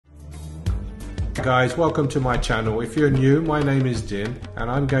Guys, welcome to my channel. If you're new, my name is Din and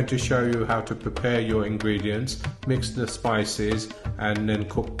I'm going to show you how to prepare your ingredients, mix the spices and then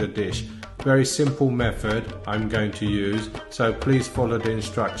cook the dish. Very simple method I'm going to use, so please follow the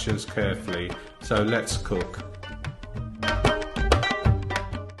instructions carefully. So let's cook.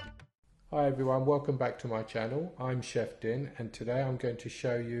 Hi everyone, welcome back to my channel. I'm Chef Din and today I'm going to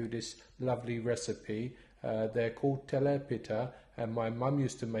show you this lovely recipe. They're called Teler Pita and my mum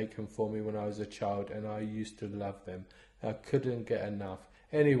used to make them for me when I was a child and I used to love them. I couldn't get enough.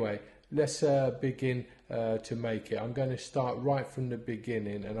 Anyway, let's begin to make it. I'm going to start right from the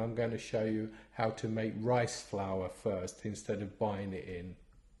beginning and I'm going to show you how to make rice flour first instead of buying it in.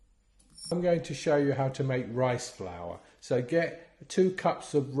 I'm going to show you how to make rice flour. So get 2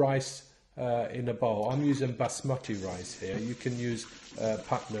 cups of rice in a bowl. I'm using basmati rice here. You can use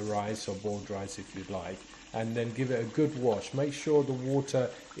Patna rice or boiled rice if you'd like, and then give it a good wash. Make sure the water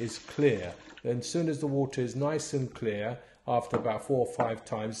is clear. Then as soon as the water is nice and clear, after about 4 or 5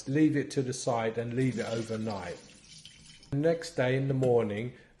 times, leave it to the side and leave it overnight. The next day in the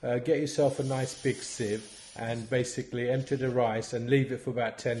morning, get yourself a nice big sieve and basically empty the rice and leave it for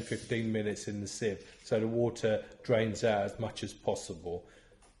about 10-15 minutes in the sieve so the water drains out as much as possible.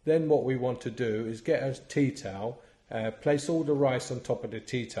 Then what we want to do is get a tea towel, place all the rice on top of the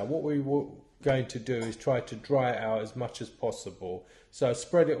tea towel. What we were going to do is try to dry it out as much as possible. So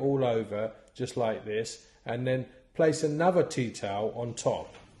spread it all over just like this and then place another tea towel on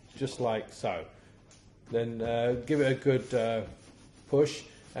top, just like so. Then give it a good push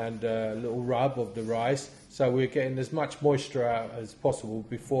and a little rub of the rice so we're getting as much moisture out as possible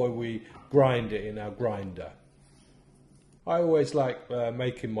before we grind it in our grinder. I always like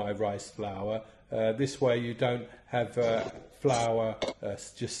making my rice flour. This way you don't have flour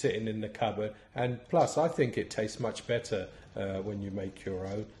just sitting in the cupboard, and plus I think it tastes much better when you make your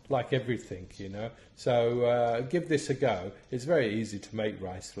own, like everything, you know. So give this a go. It's very easy to make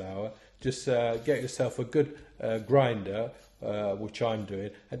rice flour. Just get yourself a good grinder, which I'm doing,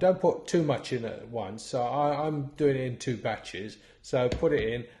 and don't put too much in at once. So I'm doing it in 2 batches. So put it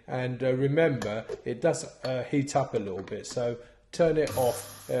in and remember it does heat up a little bit, so turn it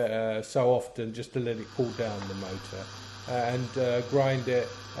off so often just to let it cool down the motor, and grind it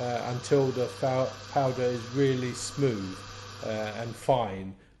until the powder is really smooth and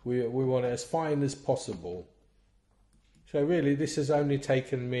fine. We want it as fine as possible. So really this has only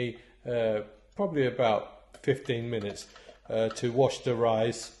taken me probably about 15 minutes to wash the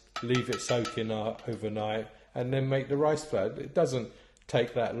rice, leave it soaking overnight, and then make the rice flour. It doesn't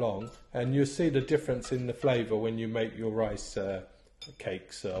take that long, and you'll see the difference in the flavour when you make your rice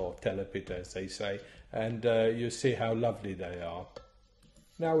cakes, or Teler Pita as they say, and you'll see how lovely they are.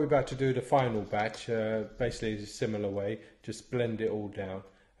 Now we're about to do the final batch, basically a similar way, just blend it all down,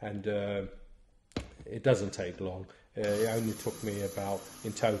 and it doesn't take long. It only took me about,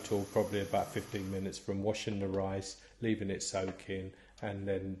 in total, probably about 15 minutes from washing the rice, leaving it soaking, and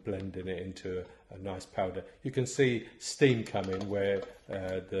then blending it into a nice powder. You can see steam coming where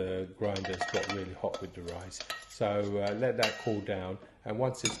the grinder's got really hot with the rice. So let that cool down, and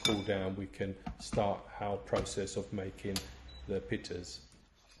once it's cooled down we can start our process of making the pitas.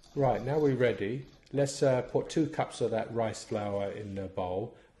 Right, now we're ready. Let's put 2 cups of that rice flour in the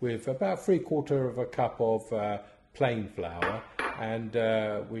bowl with about 3/4 cup of plain flour, and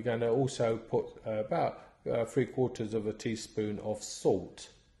we're going to also put about 3/4 teaspoon of salt.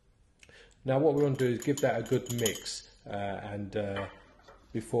 Now what we want to do is give that a good mix, and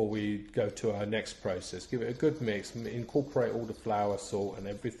before we go to our next process, give it a good mix, incorporate all the flour, salt and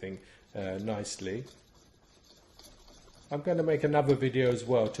everything nicely. I'm going to make another video as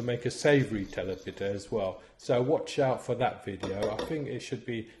well to make a savoury Teler Pita as well, so watch out for that video. I think it should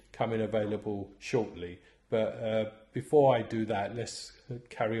be coming available shortly, but before I do that, let's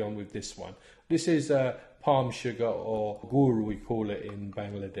carry on with this one. This is palm sugar, or gur we call it in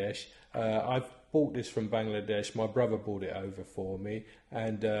Bangladesh. I've bought this from Bangladesh. My brother brought it over for me,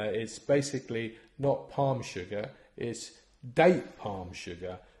 and it's basically not palm sugar, it's date palm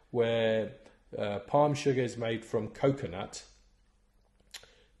sugar, where palm sugar is made from coconut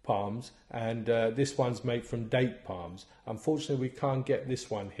palms, and this one's made from date palms. Unfortunately we can't get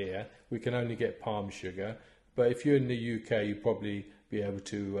this one here, we can only get palm sugar, but if you're in the UK you probably be able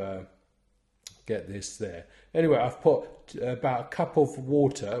to get this there. Anyway, I've put about a cup of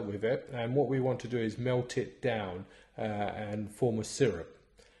water with it, and what we want to do is melt it down and form a syrup.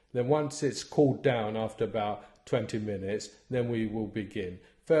 Then once it's cooled down after about 20 minutes, then we will begin.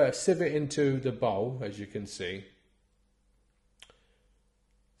 First, sieve it into the bowl, as you can see.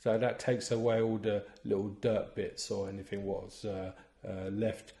 So that takes away all the little dirt bits or anything what's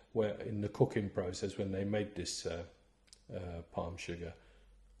left in the cooking process when they made this palm sugar,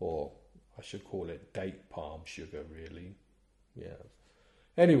 or I should call it date palm sugar, really. Yeah.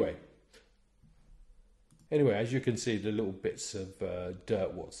 Anyway, as you can see, the little bits of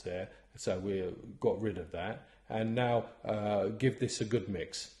dirt what's there, so we got rid of that, and now give this a good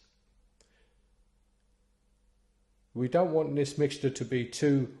mix. We don't want this mixture to be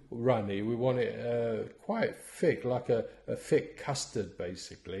too runny. We want it quite thick, like a thick custard,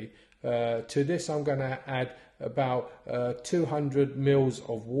 basically. To this, I'm going to add about 200 mils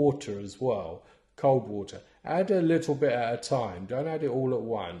of water as well, cold water. Add a little bit at a time. Don't add it all at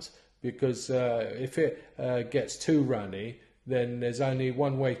once, because if it gets too runny, then there's only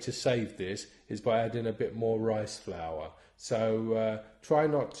one way to save this, is by adding a bit more rice flour. So try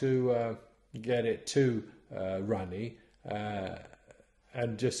not to get it too runny,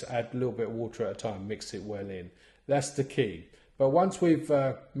 and just add a little bit of water at a time, mix it well in. That's the key. But once we've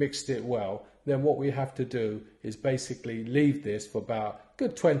mixed it well, then what we have to do is basically leave this for about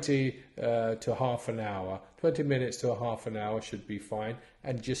good 20 to half an hour. 20 minutes to a half an hour should be fine,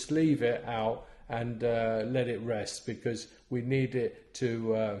 and just leave it out and let it rest, because we need it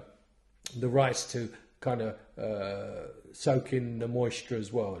to the rice to kind of soak in the moisture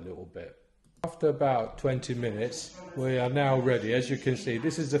as well a little bit. After about 20 minutes, we are now ready. As you can see,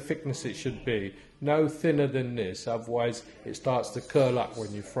 this is the thickness it should be. No thinner than this, otherwise it starts to curl up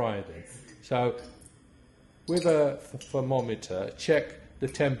when you fry them. So with a thermometer, check the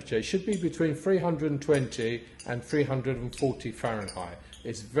temperature. It should be between 320 and 340 Fahrenheit.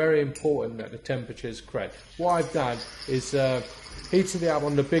 It's very important that the temperature is correct. What I've done is heated it up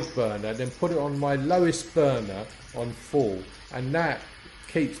on the big burner, then put it on my lowest burner on full, and that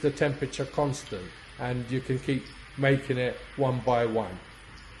keeps the temperature constant, and you can keep making it one by one.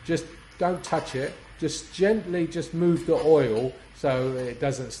 Just don't touch it, just gently just move the oil so it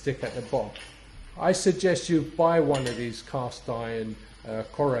doesn't stick at the bottom. I suggest you buy one of these cast iron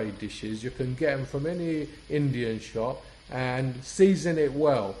Koray dishes. You can get them from any Indian shop, and season it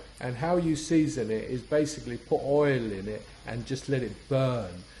well. And how you season it is basically put oil in it and just let it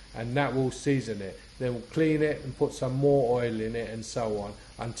burn, and that will season it. Then we'll clean it and put some more oil in it, and so on,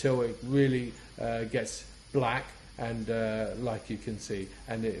 until it really gets black and like you can see,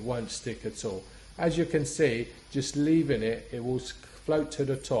 and it won't stick at all. As you can see, just leaving it, it will float to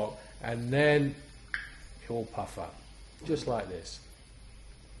the top, and then it will puff up, just like this.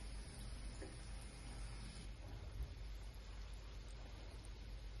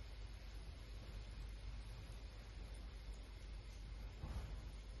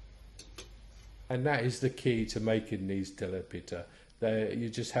 And that is the key to making these Teler Pita. You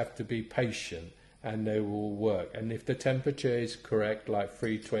just have to be patient, and they will work. And if the temperature is correct, like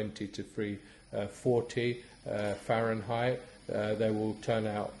 320 to 340 Fahrenheit, they will turn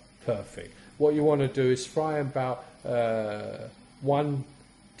out perfect. What you want to do is fry about 1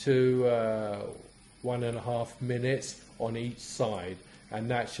 to 1.5 minutes on each side, and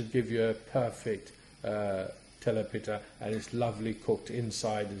that should give you a perfect Teler Pita, and it's lovely cooked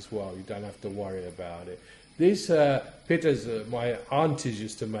inside as well. You don't have to worry about it. These pitas my aunties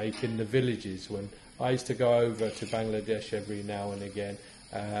used to make in the villages. When I used to go over to Bangladesh every now and again,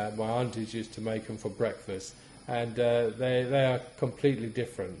 my aunties used to make them for breakfast, and they are completely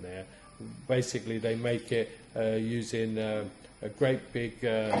different there. Basically, they make it using a great big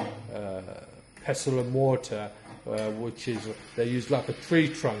pestle and mortar, which is, they use like a tree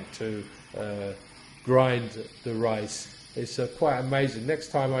trunk to grind the rice. It's quite amazing. Next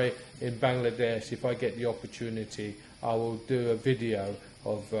time in Bangladesh, if I get the opportunity, I will do a video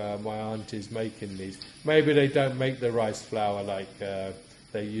of my aunties making these. Maybe they don't make the rice flour like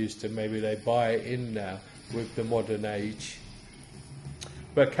they used to. Maybe they buy it in now with the modern age.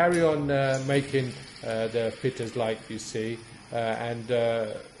 But carry on making the pitas like you see, and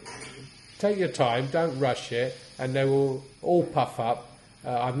take your time, don't rush it, and they will all puff up.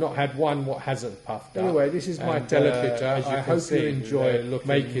 I've not had one what hasn't puffed up. Anyway, this is my Teler Pita. I hope you enjoy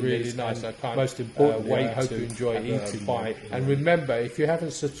making really nice. I can't most importantly, I hope you enjoy eating bite. And remember, if you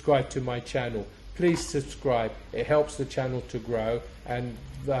haven't subscribed to my channel, please subscribe. It helps the channel to grow, and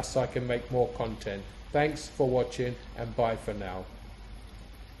thus I can make more content. Thanks for watching, and bye for now.